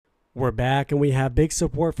We're back and we have big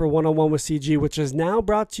support for One-on-One with CG, which is now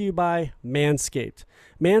brought to you by Manscaped.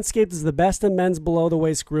 Manscaped is the best in men's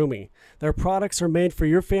below-the-waist grooming. Their products are made for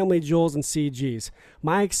your family jewels and CGs.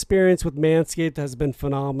 My experience with Manscaped has been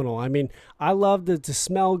phenomenal. I mean, I love to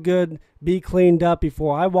smell good, be cleaned up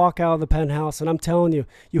before I walk out of the penthouse, and I'm telling you,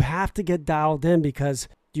 you have to get dialed in because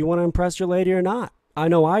do you want to impress your lady or not? I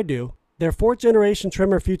know I do. Their fourth generation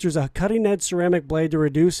trimmer features a cutting-edge ceramic blade to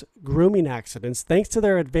reduce grooming accidents thanks to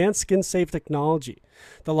their advanced skin-safe technology.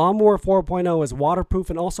 The Lawnmower 4.0 is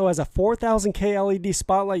waterproof and also has a 4000K LED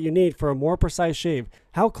spotlight you need for a more precise shave.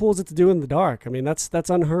 How cool is it to do in the dark? I mean, that's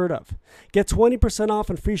unheard of. Get 20%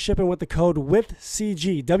 off and free shipping with the code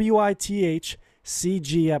WITHCG, WITH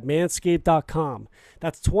CG at manscaped.com.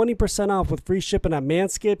 That's 20% off with free shipping at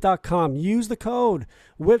manscaped.com. Use the code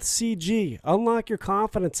with CG. Unlock your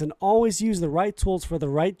confidence and always use the right tools for the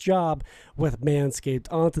right job with Manscaped.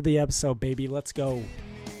 On to the episode, baby. Let's go.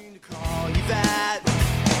 I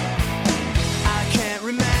can't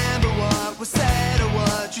remember what was said or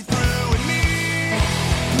what you threw at me.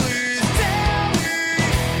 Please tell me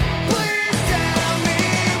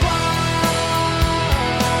why.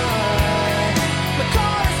 My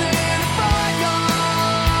car's in the front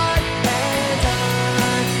yard and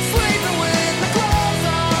I'm sleeping with my clothes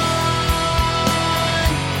on.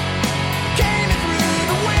 Came in through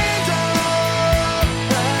the window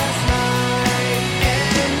last night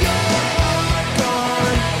and you're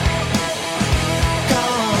gone.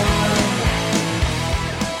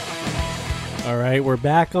 All right, we're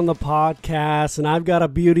back on the podcast, and I've got a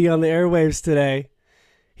beauty on the airwaves today.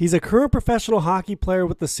 He's a current professional hockey player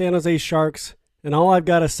with the San Jose Sharks, and all I've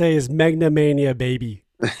got to say is Megna Mania, baby.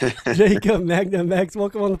 Jaycob, Megna, Megs,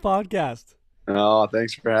 welcome on the podcast. Oh,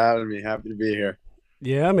 thanks for having me. Happy to be here.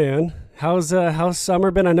 Yeah, man. How's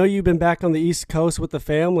summer been? I know you've been back on the East Coast with the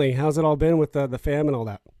family. How's it all been with the fam and all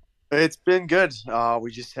that? It's been good.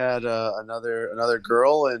 We just had another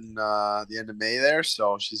girl in the end of May there,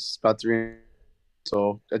 so she's about 3.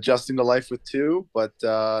 So adjusting to life with 2, but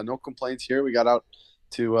no complaints here. We got out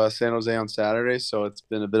to San Jose on Saturday, so it's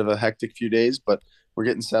been a bit of a hectic few days, but we're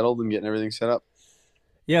getting settled and getting everything set up.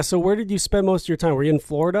 Yeah, so where did you spend most of your time? Were you in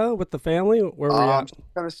Florida with the family? Where were you at?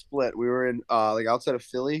 Kind of split. We were in like outside of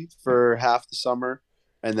Philly for half the summer,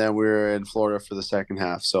 and then we were in Florida for the second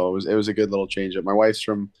half. So it was a good little change up. My wife's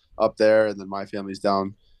from up there, and then my family's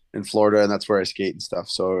down in Florida, and that's where I skate and stuff.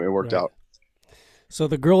 So it worked out. So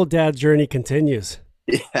the girl dad journey continues.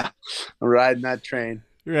 Yeah, I'm riding that train.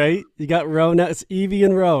 Right? You got Roe now. It's Evie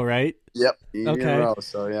and Roe, right? Yep, Evie Okay. in a row.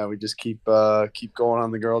 So yeah, we just keep going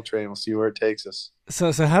on the girl train. We'll see where it takes us.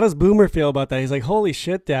 So how does Boomer feel about that? He's like, holy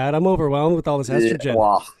shit, Dad, I'm overwhelmed with all this estrogen. Yeah,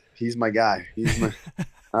 wow, he's my guy. He's my.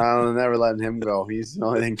 I'm never letting him go. He's the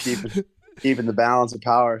only thing keeping the balance of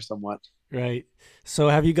power somewhat. Right. So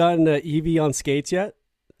have you gotten Evie on skates yet?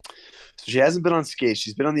 So she hasn't been on skates.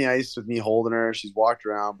 She's been on the ice with me holding her. She's walked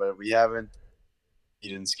around, but we haven't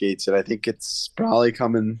eaten skates yet. I think it's probably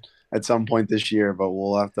coming at some point this year, but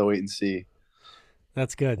we'll have to wait and see.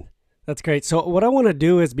 That's good. That's great. So what I want to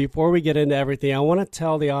do is before we get into everything, I want to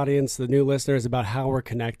tell the audience, the new listeners, about how we're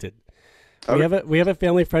connected. Okay. We have a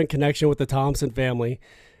family friend connection with the Thompson family,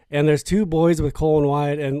 and there's 2 boys with Cole and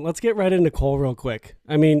Wyatt, and let's get right into Cole real quick.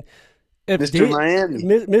 I mean, if Mr. Miami.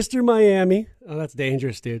 Mr. Miami. Oh, that's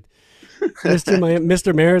dangerous, dude. Mr. Miami,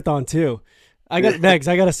 Mr. Marathon too. Megs,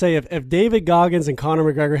 I gotta say, if David Goggins and Conor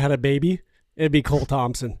McGregor had a baby, it'd be Cole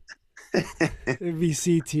Thompson. It'd be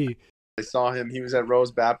CT. I saw him. He was at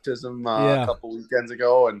Rose Baptism Yeah. a couple weekends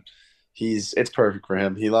ago, and it's perfect for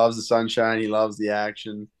him. He loves the sunshine. He loves the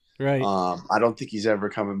action. Right. I don't think he's ever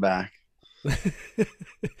coming back.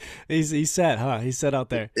 He's set, huh? He's set out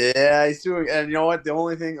there. Yeah, he's doing. And you know what? The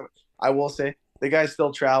only thing I will say, the guy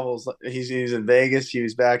still travels. He's in Vegas. He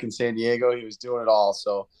was back in San Diego. He was doing it all.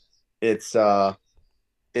 So it's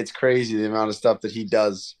crazy the amount of stuff that he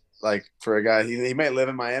does. Like for a guy, he might live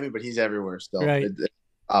in Miami, but he's everywhere still. Right. It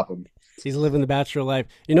stop him. He's living the bachelor life.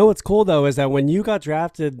 You know what's cool though is that when you got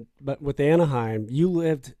drafted, but with Anaheim, you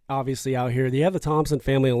lived obviously out here. You have the Thompson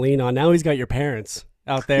family to lean on. Now he's got your parents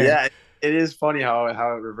out there. Yeah, it is funny how it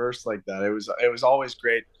reversed like that. It was always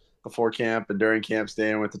great before camp and during camp,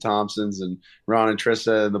 staying with the Thompsons, and Ron and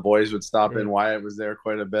Trissa and the boys would stop in. Wyatt was there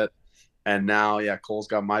quite a bit. And now, yeah, Cole's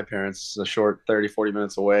got my parents a short 30, 40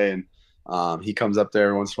 minutes away. And he comes up there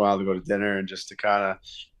every once in a while to go to dinner and just to kind of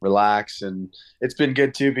relax. And it's been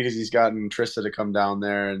good too, because he's gotten Trissa to come down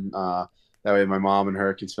there, and that way my mom and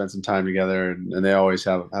her can spend some time together, and they always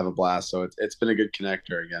have a blast. So it's been a good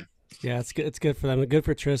connector again. Yeah, it's good. It's good for them. Good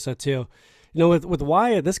for Trissa too. You know, with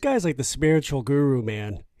Wyatt, this guy's like the spiritual guru,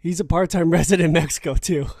 man. He's a part-time resident in Mexico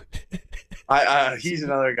too. He's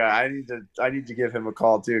another guy. I need to give him a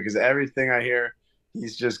call too because everything I hear,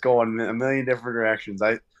 he's just going a million different directions.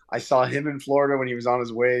 I saw him in Florida when he was on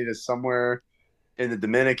his way to somewhere in the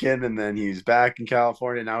Dominican, and then he's back in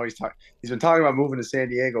California. Now he's been talking about moving to San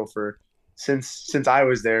Diego for since I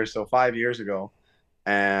was there, so 5 years ago,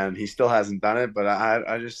 and he still hasn't done it. But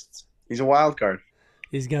I just he's a wild card.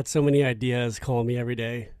 He's got so many ideas calling me every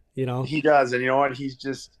day, you know? He does, and you know what? He's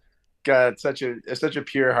just got such a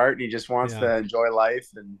pure heart, and he just wants Yeah, to enjoy life,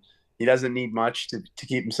 and he doesn't need much to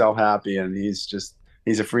keep himself happy, and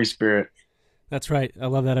he's a free spirit. that's right. I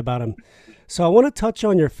love that about him. So I want to touch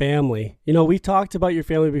on your family. You know, we talked about your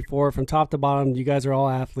family before from top to bottom. You guys are all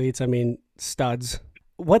athletes. I mean, studs.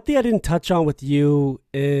 One thing I didn't touch on with you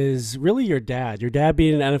is really your dad. Your dad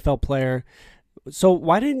being an NFL player. So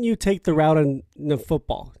why didn't you take the route in the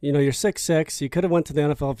football? You know, you're 6'6". You could have went to the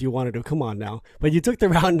NFL if you wanted to. Come on now. But you took the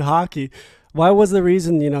route in hockey. Why was the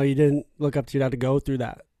reason, you didn't look up to your dad to go through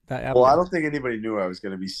that Well, I avenue? don't think anybody knew I was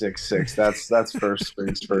going to be 6'6". That's first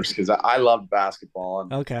things first because I loved basketball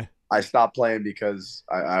and Okay. I stopped playing because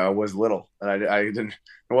I was little and I didn't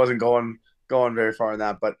I wasn't going very far in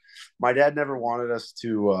that. But my dad never wanted us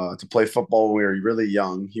to play football when we were really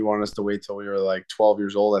young. He wanted us to wait till we were like 12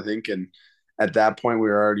 years old, I think, and at that point we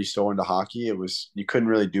were already so into hockey. It was you couldn't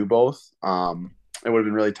really do both. It would have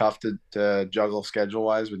been really tough to juggle schedule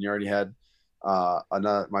wise when you already had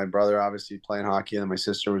my brother obviously playing hockey and then my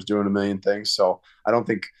sister was doing a million things. So I don't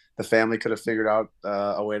think the family could have figured out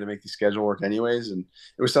a way to make the schedule work anyways. And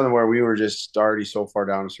it was something where we were just already so far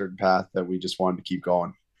down a certain path that we just wanted to keep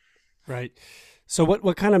going. Right. So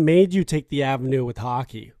what kind of made you take the avenue with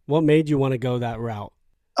hockey? What made you want to go that route?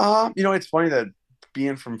 It's funny that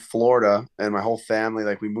being from Florida and my whole family,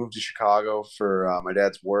 like we moved to Chicago for my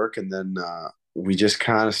dad's work, and then we just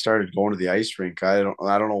kind of started going to the ice rink. I don't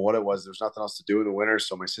know what it was. There was nothing else to do in the winter,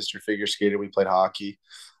 so my sister figure skated. We played hockey,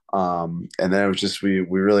 and then it was just we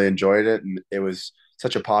really enjoyed it, and it was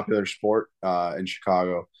such a popular sport in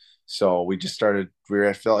Chicago. So we just started.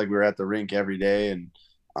 I felt like we were at the rink every day, and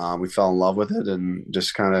we fell in love with it, and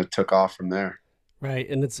just kind of took off from there. Right.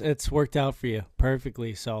 And it's worked out for you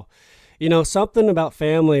perfectly. So, something about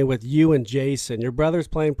family with you and Jason. Your brother's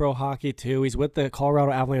playing pro hockey too. He's with the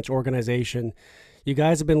Colorado Avalanche organization. You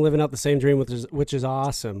guys have been living out the same dream, which is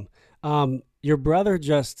awesome. Your brother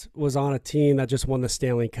just was on a team that just won the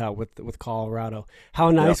Stanley Cup with Colorado. How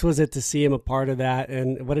Yep. nice was it to see him a part of that?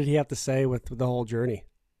 And what did he have to say with the whole journey?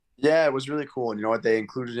 Yeah, it was really cool. And you know what? They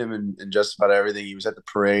included him in just about everything. He was at the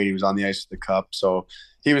parade, he was on the ice with the cup. So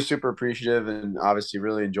he was super appreciative and obviously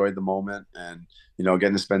really enjoyed the moment and,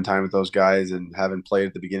 getting to spend time with those guys and having played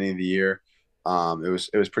at the beginning of the year. It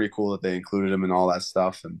was pretty cool that they included him and all that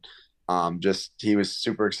stuff. And just he was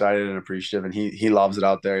super excited and appreciative and he loves it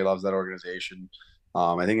out there. He loves that organization.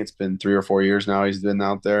 I think it's been 3 or 4 years now he's been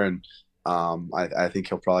out there and I think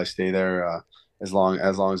he'll probably stay there as long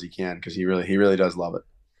as he can because he really does love it.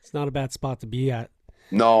 It's not a bad spot to be at.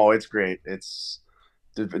 No, it's great. It's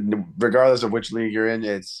regardless of which league you're in,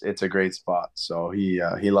 it's a great spot. So he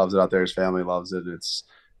loves it out there. His family loves it. It's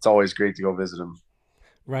always great to go visit him.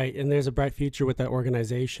 Right. And there's a bright future with that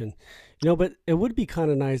organization. But it would be kind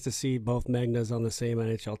of nice to see both Megnas on the same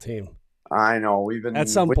NHL team I know at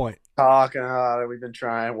some we've point. been talking about it. We've been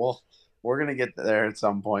trying. Well, we're gonna get there at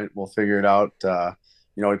some point. We'll figure it out.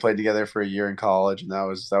 We played together for a year in college, and that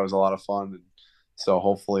was a lot of fun. And so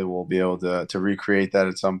hopefully we'll be able to recreate that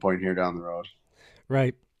at some point here down the road.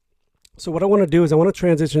 Right. So what I want to do is I want to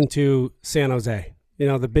transition to San Jose.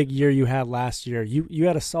 The big year you had last year. You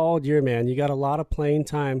had a solid year, man. You got a lot of playing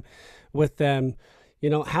time with them.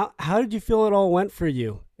 How did you feel it all went for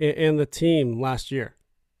you and the team last year?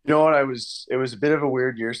 You know what? It was a bit of a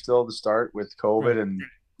weird year still to start with Right. COVID, and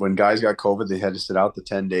when guys got COVID, they had to sit out the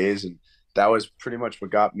 10 days, and that was pretty much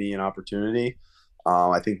what got me an opportunity.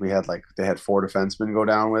 I think they had four defensemen go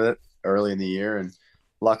down with it early in the year, and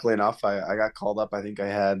luckily enough, I got called up. I think I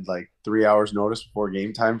had like 3 hours notice before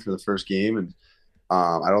game time for the first game, and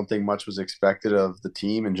I don't think much was expected of the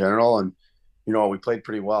team in general, and we played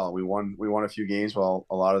pretty well. We won a few games while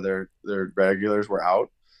a lot of their regulars were out.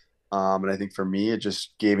 And I think for me, it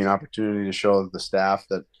just gave me an opportunity to show the staff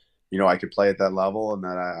that, I could play at that level and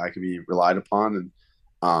that I could be relied upon.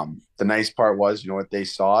 And the nice part was, what they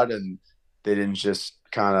saw it and they didn't just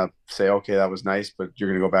kind of say, okay, that was nice, but you're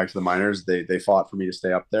going to go back to the minors. They fought for me to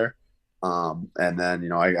stay up there. And then,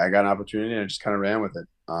 I got an opportunity and I just kind of ran with it.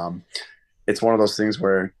 It's one of those things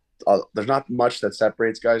where there's not much that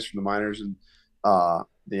separates guys from the minors and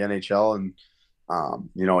the NHL. And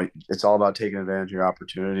it's all about taking advantage of your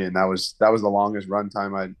opportunity, and that was the longest run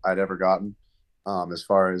time I'd ever gotten. as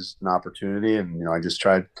far as an opportunity. And I just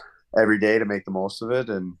tried every day to make the most of it.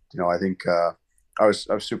 And I think I was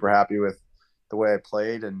super happy with the way I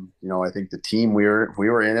played. And I think the team, we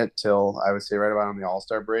were in it till I would say right about on the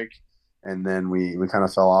All-Star break, and then we kind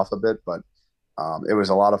of fell off a bit. But it was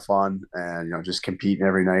a lot of fun, and just competing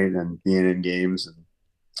every night and being in games.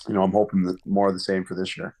 And I'm hoping that more of the same for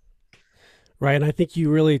this year. Right. And I think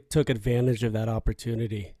you really took advantage of that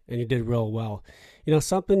opportunity and you did real well.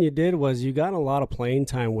 Something you did was you got a lot of playing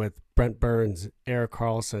time with Brent Burns, Eric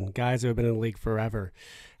Carlson, guys who have been in the league forever.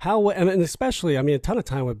 And especially, I mean, a ton of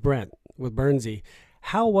time with Brent, with Burnsy.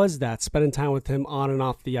 How was that spending time with him on and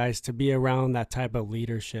off the ice to be around that type of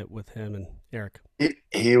leadership with him and Eric?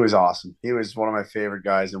 He was awesome. He was one of my favorite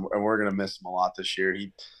guys, and we're gonna miss him a lot this year.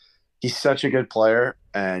 He's such a good player,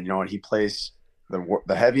 and he plays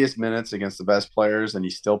the heaviest minutes against the best players, and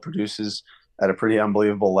he still produces at a pretty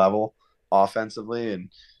unbelievable level offensively.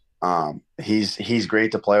 And he's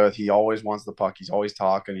great to play with. He always wants the puck. He's always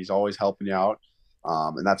talking. He's always helping you out.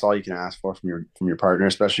 And that's all you can ask for from your partner,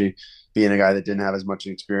 especially being a guy that didn't have as much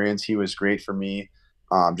experience. He was great for me,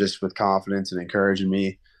 just with confidence and encouraging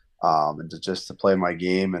me, and just to play my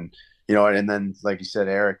game. And and then like you said,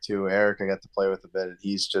 Eric too. Eric, I got to play with a bit, and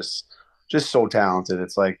he's just so talented.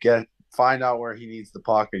 It's like find out where he needs the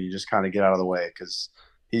puck, and you just kind of get out of the way because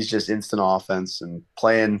he's just instant offense and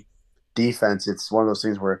playing defense. It's one of those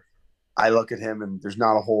things where I look at him and there's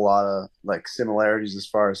not a whole lot of like similarities as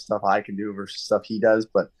far as stuff I can do versus stuff he does,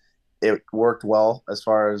 but it worked well as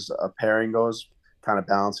far as a pairing goes, kind of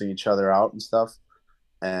balancing each other out and stuff.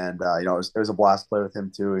 And it was a blast to play with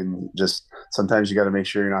him too. And just sometimes you got to make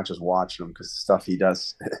sure you're not just watching him because the stuff he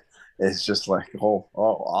does is just like, oh,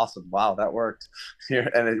 awesome, wow, that worked.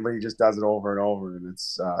 When he just does it over and over, and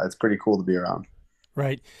it's pretty cool to be around.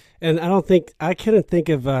 Right. And I couldn't think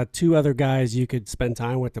of two other guys you could spend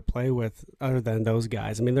time with to play with other than those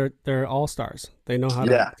guys. I mean, they're all stars. They know how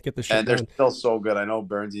to Yeah, get the shit and they're done. still so good. I know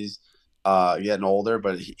Burnsy's getting older,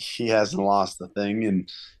 but he hasn't lost the thing. And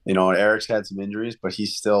Eric's had some injuries, but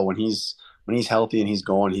he's still when he's healthy and he's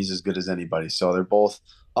going, he's as good as anybody. So they're both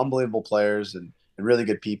unbelievable players and really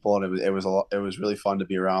good people. And it was really fun to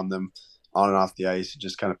be around them on and off the ice and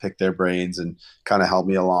just kind of pick their brains and kind of help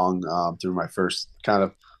me along through my first kind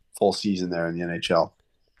of full season there in the NHL.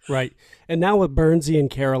 Right. And now with Burnsy in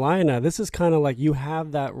Carolina, this is kind of like you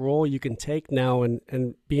have that role you can take now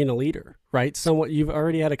and being a leader, right? Somewhat you've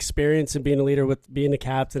already had experience in being a leader with being a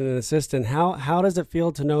captain and an assistant. How does it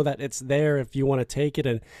feel to know that it's there if you want to take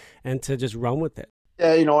it and to just run with it?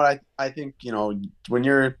 Yeah, you know what I think when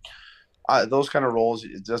you're those kind of roles,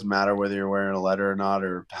 it doesn't matter whether you're wearing a letter or not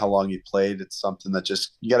or how long you played. It's something that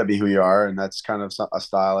just you got to be who you are, and that's kind of a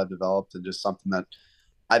style I've developed and just something that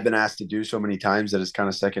I've been asked to do so many times that it's kind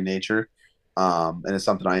of second nature. And it's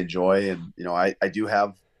something I enjoy. And, I do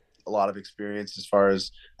have a lot of experience as far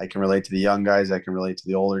as I can relate to the young guys. I can relate to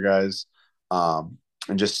the older guys, and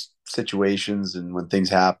just situations and when things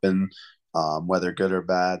happen, whether good or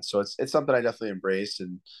bad. So it's something I definitely embrace,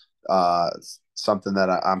 and it's something that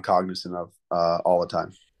I'm cognizant of all the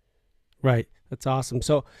time. Right. That's awesome.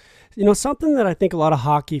 So, something that I think a lot of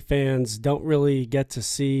hockey fans don't really get to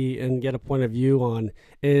see and get a point of view on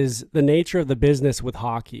is the nature of the business with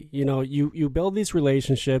hockey. You build these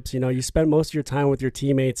relationships, you spend most of your time with your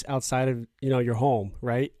teammates outside of, your home,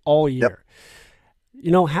 right? All Yep.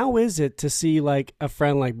 year. How is it to see like a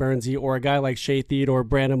friend like Bernsey or a guy like Shea Theodore or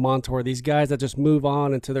Brandon Montour, these guys that just move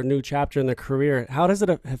on into their new chapter in their career? How does it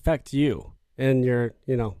affect you in your,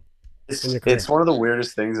 in It's your it's career? one of the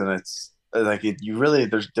weirdest things, and it's like you really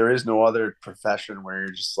there is no other profession where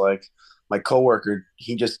you're just like my coworker.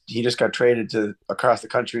 He just got traded to across the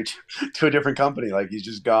country to a different company. Like he's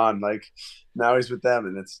just gone. Like now he's with them,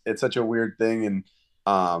 and it's such a weird thing. And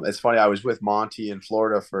it's funny. I was with Monty in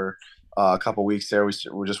Florida for a couple weeks there.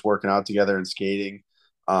 We're just working out together and skating.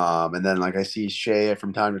 And then like I see Shay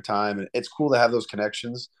from time to time, and it's cool to have those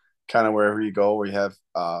connections, kind of wherever you go, where you have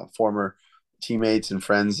former teammates and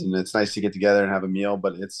friends, and it's nice to get together and have a meal.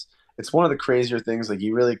 But it's one of the crazier things. Like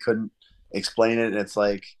you really couldn't explain it. And it's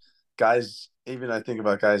like guys, even I think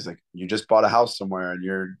about guys like you just bought a house somewhere and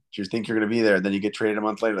you think you're going to be there, and then you get traded a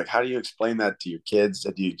month later. Like how do you explain that to your kids,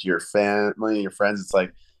 to your family, your friends? It's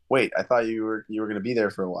like, wait, I thought you were going to be there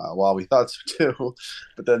for a while. Well, we thought so too,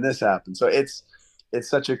 but then this happened. So it's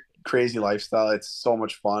such a crazy lifestyle. It's so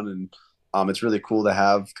much fun, and it's really cool to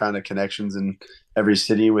have kind of connections in every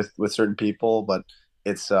city with certain people. But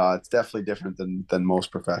it's definitely different than most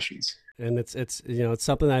professions. And it's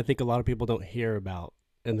something that I think a lot of people don't hear about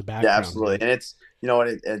in the Yeah, background. absolutely. And it's what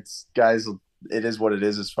it's guys. It is what it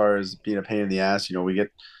is as far as being a pain in the ass. We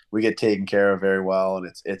get we get taken care of very well,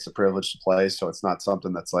 and it's a privilege to play. So it's not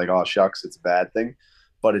something that's like, oh shucks, it's a bad thing,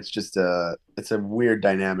 but it's a weird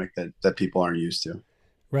dynamic that people aren't used to.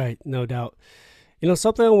 Right, no doubt.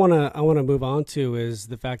 Something I wanna move on to is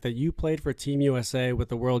the fact that you played for Team USA with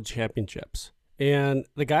the World Championships, and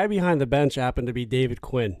the guy behind the bench happened to be David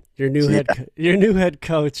Quinn, Yeah. your new head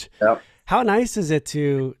coach. Yep. How nice is it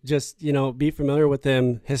to just be familiar with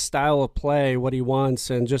him, his style of play, what he wants,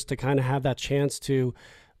 and just to kind of have that chance to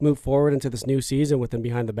move forward into this new season with him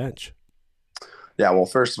behind the bench? Yeah. Well,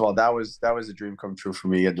 first of all, that was a dream come true for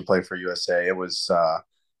me, getting to play for USA. It was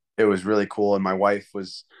really cool, and my wife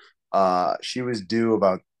was she was due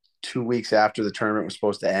about 2 weeks after the tournament was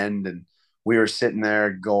supposed to end, and we were sitting there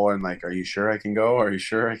going like, "Are you sure I can go? Are you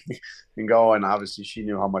sure I can go?" And obviously, she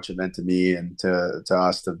knew how much it meant to me and to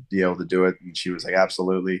us to be able to do it, and she was like,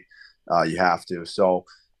 "Absolutely, you have to." So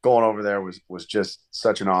going over there was just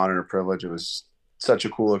such an honor and a privilege. It was such a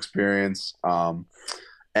cool experience,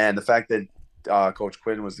 and the fact that Coach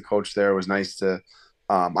Quinn was the coach there was nice to.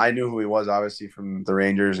 I knew who he was obviously from the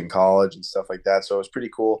Rangers in college and stuff like that, so it was pretty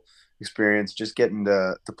cool experience just getting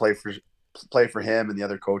to play for him and the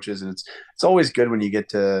other coaches. And it's always good when you get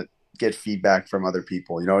to get feedback from other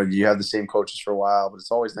people. You have the same coaches for a while, but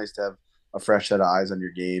it's always nice to have a fresh set of eyes on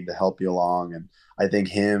your game to help you along. And I think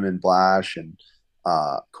him and Blash and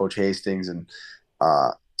Coach Hastings and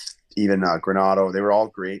uh, even Granado, they were all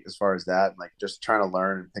great as far as that, like just trying to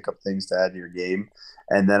learn and pick up things to add to your game.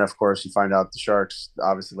 And then, of course, you find out the Sharks,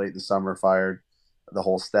 obviously late in the summer, fired the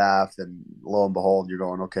whole staff. And lo and behold, you're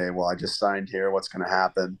going, okay, well, I just signed here. What's going to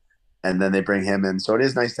happen? And then they bring him in. So it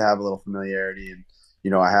is nice to have a little familiarity. And,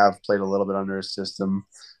 I have played a little bit under his system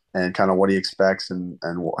and kind of what he expects and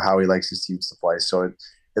how he likes his teams to play. So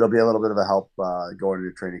it'll be a little bit of a help going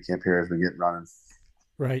into training camp here as we get running.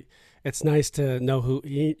 Right. It's nice to know who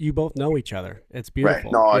you both know each other. It's Right.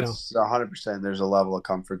 beautiful. No, it's 100%. There's a level of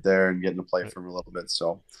comfort there and getting to play Right. for him a little bit.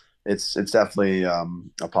 So it's definitely a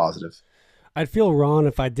positive. I'd feel wrong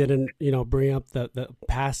if I didn't, bring up the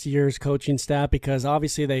past year's coaching staff because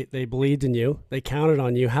obviously they believed in you. They counted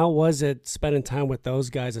on you. How was it spending time with those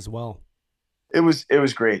guys as well? It was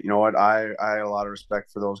great. You know what? I had a lot of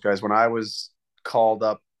respect for those guys. When I was called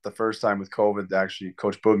up the first time with COVID, actually,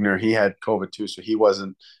 Coach Bugner, he had COVID too, so he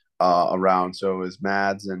wasn't around. So it was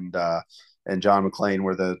Mads and John McLean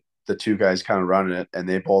were the two guys kind of running it, and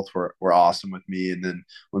they both were awesome with me. And then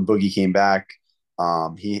when Boogie came back,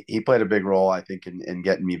 he played a big role, I think, in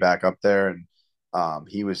getting me back up there, and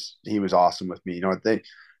he was awesome with me.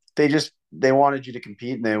 They wanted you to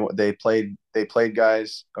compete, and they played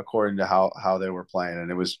guys according to how they were playing,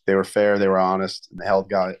 and they were fair, they were honest, and they held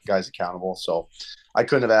guys accountable. So I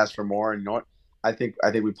couldn't have asked for more. And you know what? I think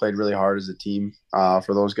we played really hard as a team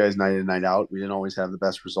for those guys night in night out. We didn't always have the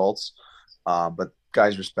best results, but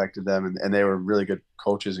guys respected them, and they were really good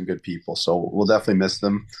coaches and good people. So we'll definitely miss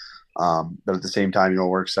them. But at the same time,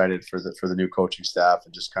 we're excited for the new coaching staff,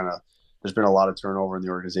 and just kind of there's been a lot of turnover in the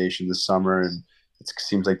organization this summer, and it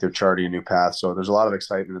seems like they're charting a new path. So there's a lot of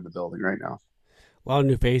excitement in the building right now. A lot of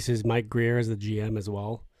new faces. Mike Greer is the GM as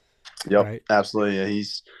well, Yep, right? absolutely.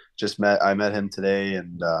 Yeah, I met him today,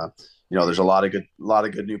 and there's a lot of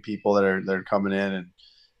good new people that are coming in, and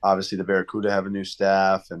obviously the Barracuda have a new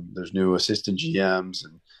staff, and there's new assistant GMs,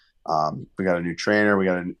 and we got a new trainer, we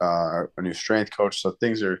got a new strength coach. So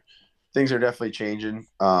things are definitely changing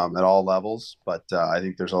at all levels, but I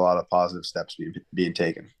think there's a lot of positive steps being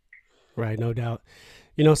taken. Right, no doubt.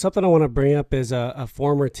 Something I want to bring up is a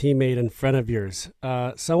former teammate and friend of yours,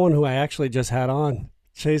 someone who I actually just had on,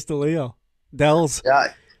 Chase DeLeo, Dells.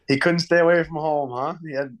 Yeah, he couldn't stay away from home, huh?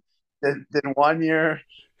 He did 1 year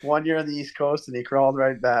on the East Coast, and he crawled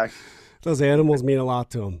right back. Those animals mean a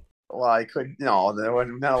lot to him. Well, I couldn't. No, there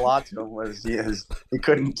wasn't a lot to him. He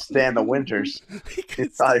couldn't stand the winters. He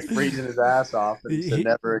thought freezing his ass off, and he said he,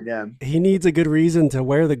 never again. he needs a good reason to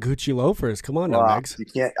wear the Gucci loafers. Come on now, Well, Megs. you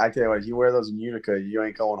can't. I tell you what, you wear those in Utica, you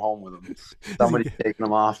ain't going home with them. He's Somebody's taking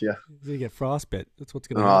them off you. gonna get frostbite. That's what's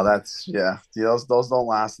gonna Oh, happen. that's yeah. See, those don't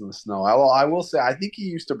last in the snow. I will say, I think he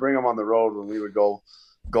used to bring them on the road when we would go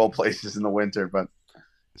places in the winter. But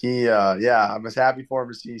yeah, I'm as happy for him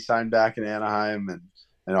as he signed back in Anaheim, and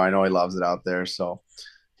I know he loves it out there. So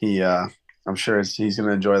I'm sure he's going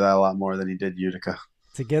to enjoy that a lot more than he did Utica.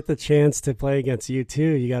 To get the chance to play against you too,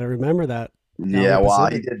 you got to remember that down in Yeah, the well,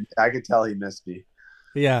 he Pacific. did. I could tell he missed me.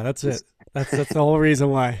 Yeah, that's it. Just, That's the whole reason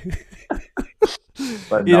why.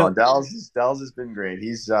 but you no, know, Dallas has been great. He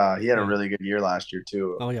had a yeah. really good year last year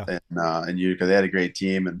too, Oh yeah, in Utica. They had a great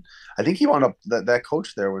team, and I think he wound up that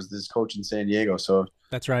coach there was this coach in San Diego. So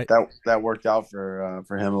that's right. that worked out for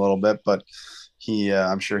him a little bit, but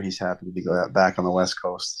I'm sure he's happy to be back on the West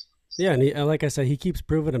Coast. Yeah, and like I said, he keeps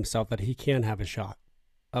proving himself that he can have a shot.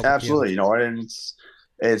 Absolutely, and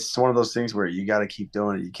it's one of those things where you got to keep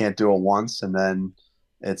doing it. You can't do it once, and then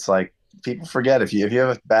it's like people forget if you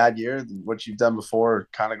have a bad year, what you've done before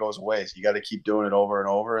kind of goes away. So you got to keep doing it over and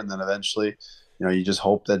over, and then eventually, you just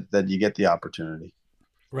hope that you get the opportunity.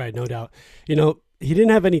 Right, no doubt. He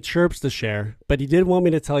didn't have any chirps to share, but he did want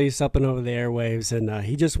me to tell you something over the airwaves, and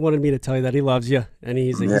he just wanted me to tell you that he loves you, and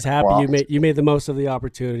he's happy well, you made the most of the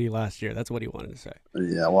opportunity last year. That's what he wanted to say.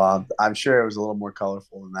 Yeah, well, I'm sure it was a little more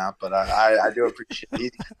colorful than that, but I do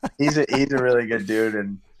appreciate. He's a really good dude,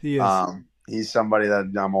 and He is. He's somebody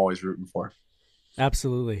that I'm always rooting for.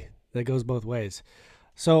 Absolutely. That goes both ways.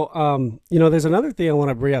 So, there's another thing I want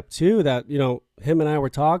to bring up too that, him and I were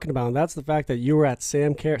talking about, and that's the fact that you were at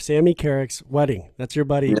Sammy Carrick's wedding. That's your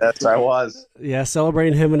buddy. Yes, I was. Yeah,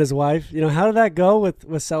 celebrating him and his wife. How did that go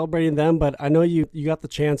with celebrating them? But I know you got the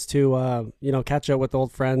chance to, catch up with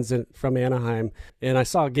old friends from Anaheim, and I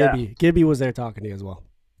saw Gibby. Yeah. Gibby was there talking to you as well.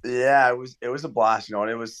 Yeah, it was a blast,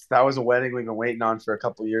 and that was a wedding we've been waiting on for a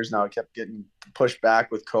couple of years now. It kept getting pushed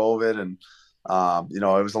back with COVID, and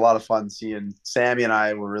it was a lot of fun seeing Sammy and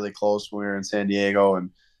I were really close when we were in San Diego, and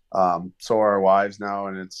so are our wives now,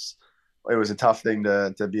 and it was a tough thing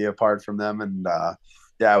to be apart from them, and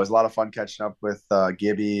it was a lot of fun catching up with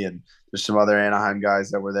Gibby, and there's some other Anaheim guys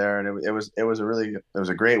that were there, and it was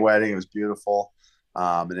a great wedding. It was beautiful,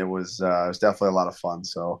 and it was definitely a lot of fun.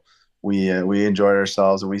 So we enjoyed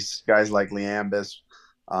ourselves, and we guys like Liambis,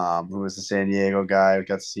 who was the San Diego guy. We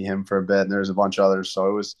got to see him for a bit, and there's a bunch of others. So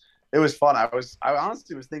it was fun. I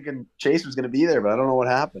honestly was thinking Chase was going to be there, but I don't know what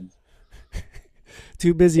happened.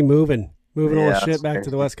 Too busy moving all the shit back to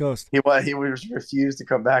the West Coast. He refused to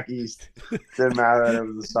come back east. Didn't matter that it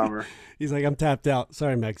was the summer. He's like, I'm tapped out.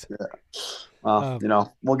 Sorry, Megs. Yeah.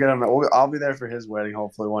 Well, we'll get him. I'll be there for his wedding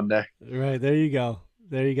hopefully one day. Right, there you go.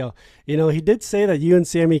 He did say that you and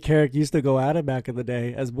Sammy Carrick used to go at it back in the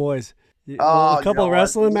day as boys. A couple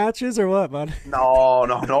wrestling matches or what, bud?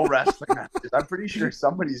 No wrestling matches. I'm pretty sure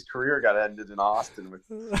somebody's career got ended in Austin with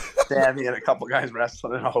Sammy and a couple guys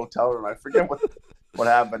wrestling in a hotel room. I forget what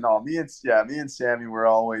happened. No, me and Sammy were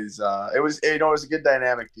always. It was it was a good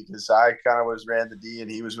dynamic because I kind of ran the D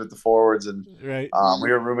and he was with the forwards, and right.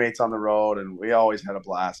 We were roommates on the road, and we always had a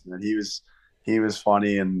blast. And he was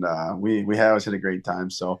funny, and we always had a great time.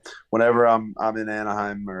 So whenever I'm in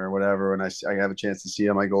Anaheim or whatever, and I have a chance to see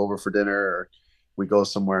him, I go over for dinner or we go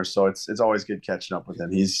somewhere. So it's always good catching up with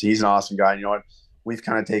him. He's an awesome guy. And you know what? We've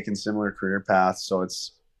kind of taken similar career paths, so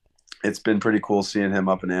it's been pretty cool seeing him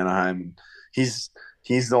up in Anaheim. And he's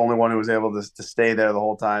the only one who was able to stay there the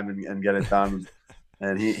whole time and get it done.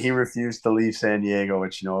 And he refused to leave San Diego,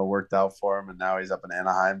 which it worked out for him, and now he's up in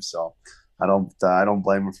Anaheim. So I don't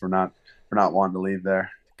blame him for not wanting to leave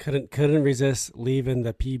there. Couldn't resist leaving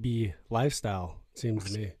the PB lifestyle, it seems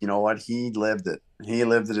to me. You know what? He lived it. He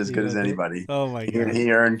lived it as good as anybody. Oh my God. He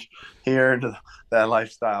earned that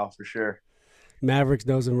lifestyle for sure. Mavericks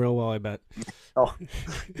knows him real well, I bet. Oh,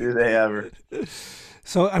 do they ever?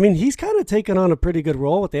 So, he's kind of taken on a pretty good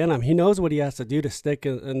role with Anaheim. He knows what he has to do to stick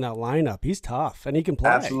in that lineup. He's tough, and he can play.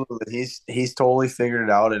 Absolutely. He's totally figured it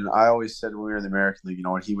out. And I always said when we were in the American League,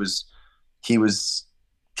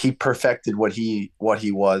 he perfected what he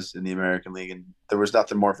was in the American League, and there was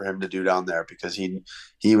nothing more for him to do down there because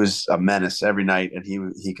he was a menace every night, and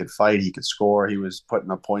he could fight, he could score, he was putting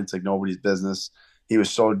up points like nobody's business. He was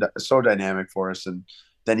so dynamic for us, and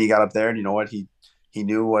then he got up there, and you know what, he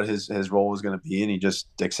knew what his role was going to be, and he just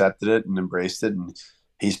accepted it and embraced it, and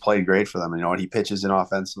he's played great for them. You know what, he pitches in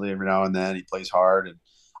offensively every now and then, he plays hard, and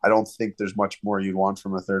I don't think there's much more you'd want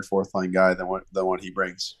from a third, fourth line guy than what he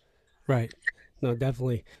brings. Right. No,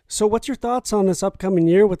 definitely. So what's your thoughts on this upcoming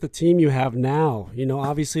year with the team you have now?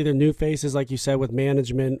 Obviously they're new faces, like you said, with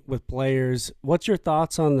management, with players. What's your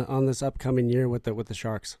thoughts on this upcoming year with the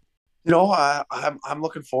Sharks? I'm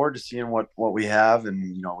looking forward to seeing what we have, and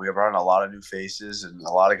we have run a lot of new faces and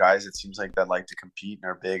a lot of guys. It seems like that like to compete and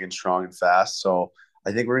are big and strong and fast. So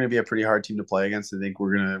I think we're going to be a pretty hard team to play against. I think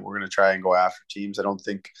we're gonna try and go after teams. I don't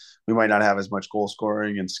think we might not have as much goal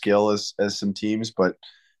scoring and skill as some teams, but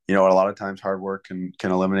a lot of times hard work can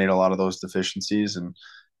eliminate a lot of those deficiencies. And,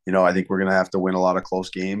 I think we're going to have to win a lot of close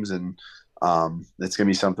games, and it's going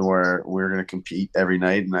to be something where we're going to compete every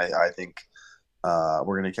night. And I think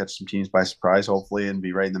we're going to catch some teams by surprise, hopefully, and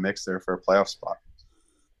be right in the mix there for a playoff spot.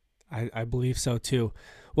 I believe so too.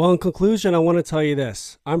 Well, in conclusion, I want to tell you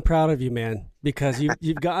this. I'm proud of you, man, because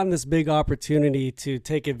you've gotten this big opportunity to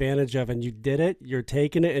take advantage of, and you did it. You're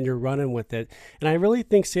taking it and you're running with it. And I really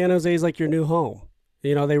think San Jose is like your new home.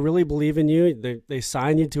 You know, they really believe in you. They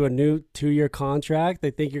signed you to a new 2-year contract. They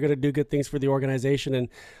think you're going to do good things for the organization. And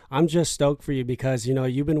I'm just stoked for you because, you know,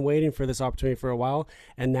 you've been waiting for this opportunity for a while,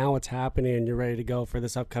 and now it's happening and you're ready to go for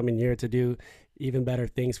this upcoming year to do even better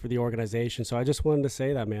things for the organization. So I just wanted to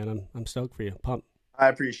say that, man. I'm stoked for you. Pumped. I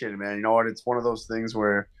appreciate it, man. You know what? It's one of those things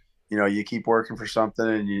where, you know, you keep working for something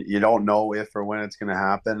and you don't know if or when it's going to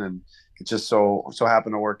happen. And it just so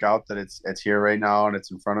happened to work out that it's here right now and it's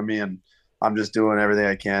in front of me. And I'm just doing everything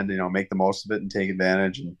I can to, you know, make the most of it and take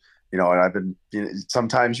advantage. And, you know, I've been, you know,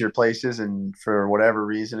 sometimes you're places and for whatever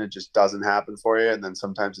reason, it just doesn't happen for you. And then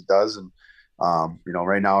sometimes it does. And, you know,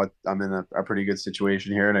 right now I'm in a pretty good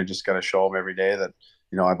situation here and I just got to show them every day that,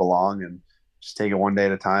 you know, I belong and just take it one day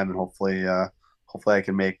at a time. And hopefully I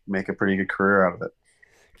can make a pretty good career out of it.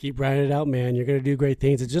 Keep writing it out, man. You're going to do great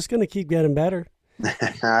things. It's just going to keep getting better.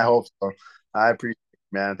 I hope so. I appreciate it,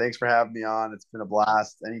 man. Thanks for having me on. It's been a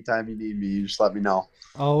blast. Anytime you need me, you just let me know.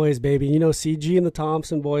 Always, baby. You know, CG and the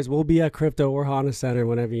Thompson boys, we'll be at Crypto or Honda Center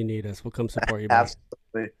whenever you need us. We'll come support you, man.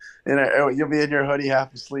 Absolutely. You'll be in your hoodie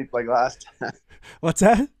half asleep like last time. What's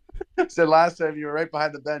that? I said last time you were right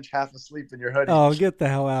behind the bench, half asleep in your hoodie. Oh, get the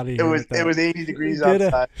hell out of here. It was 80 degrees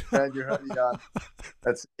outside. You had your hoodie on.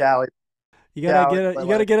 That's Cali. You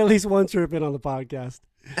gotta get at least one trip in on the podcast.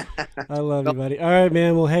 I love you, buddy. All right,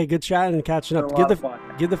 man. Well, hey, good chatting and catching up.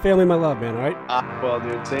 Give the family my love, man. All right. Well,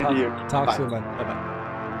 dude, same to you. Talk soon, bud. Bye-bye.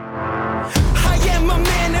 I am a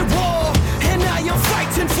man at war, and I am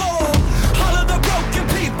fighting for all of the broken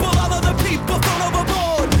people, all of the people thrown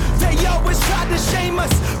overboard. They always try to shame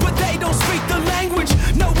us, but they don't speak the language.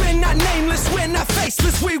 No, we're not nameless, we're not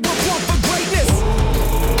faceless, we were born for greatness.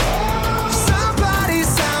 Somebody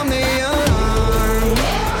sound the alarm.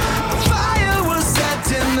 Fire was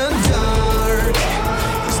set in the dark.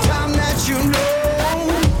 It's time that you know.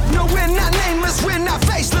 No, we're not nameless, we're not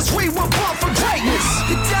faceless, we were born for greatness.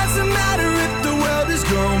 It doesn't matter if the world is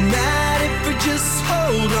gone mad, if we just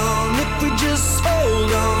hold on, if we just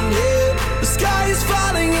hold on, yeah. The sky is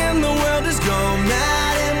falling and the world is gone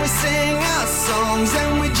mad, and we sing our songs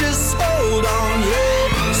and we just hold on,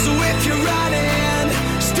 yeah. So if you're running,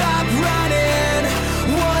 stop running.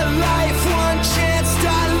 One life, one chance,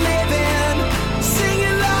 start living. Sing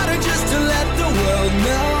it louder just to let the world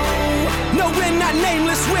know. No, we're not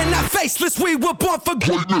nameless, we're not faceless, we were born for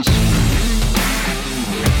greatness.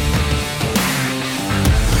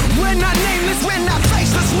 We're not nameless, we're not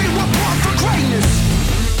faceless, we were born for greatness.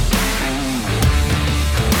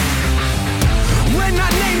 We're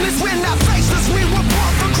not nameless, we're not faceless, we were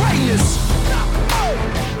born for greatness.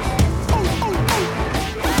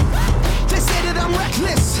 They say that I'm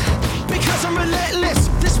reckless, because I'm relentless.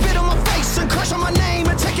 They spit on my face and crush on my name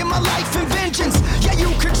and taking my life in vengeance. Yeah,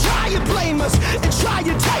 you could try and blame us and try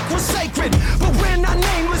and take what's sacred, but we're not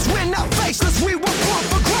nameless, we're not faceless, we were born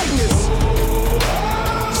for greatness.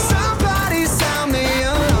 Somebody sound the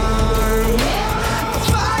alarm.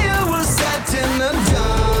 Fire was set in the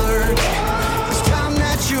dark. It's time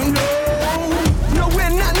that you know. No,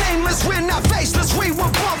 we're not nameless, we're not faceless, we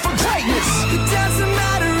were born for greatness. It doesn't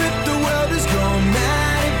matter if the world is gone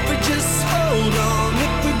mad, if we just hold on,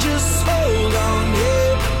 if we just hold on,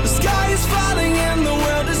 yeah. The sky is falling and the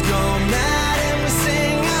world is gone mad, and we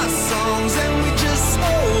sing our songs and we just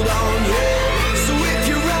hold on, yeah. So if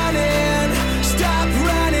you're running, stop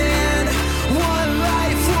running. One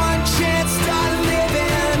life, one chance, start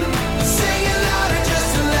living. Sing it louder just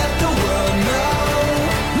to let the world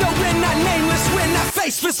know. No, we're not nameless, we're not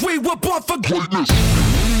faceless, we were born for greatness.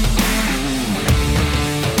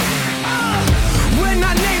 We're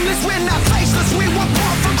not nameless, we're not faceless, we were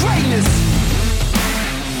born for greatness.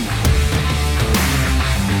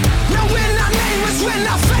 No, we're not nameless, we're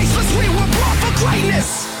not faceless, we were born for greatness.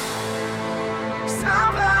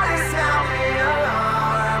 Somebody sound the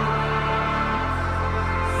alarm.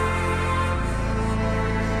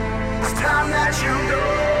 It's time that you know.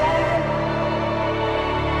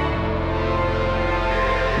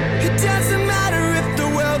 It doesn't matter if the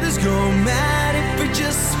world is gone mad, if we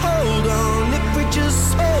just hold on, if we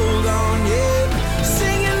just hold on, yeah.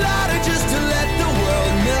 Sing it louder just to let the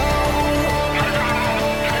world know.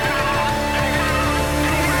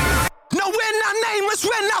 No, we're not nameless,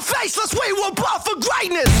 we're not faceless, we were born for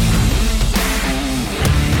greatness.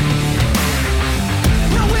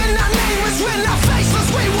 No, we're not nameless, we're not faceless,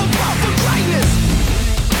 we were born for greatness.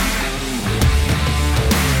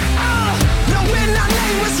 No, we're not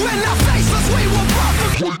nameless, we're not faceless, we were born for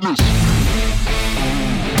greatness.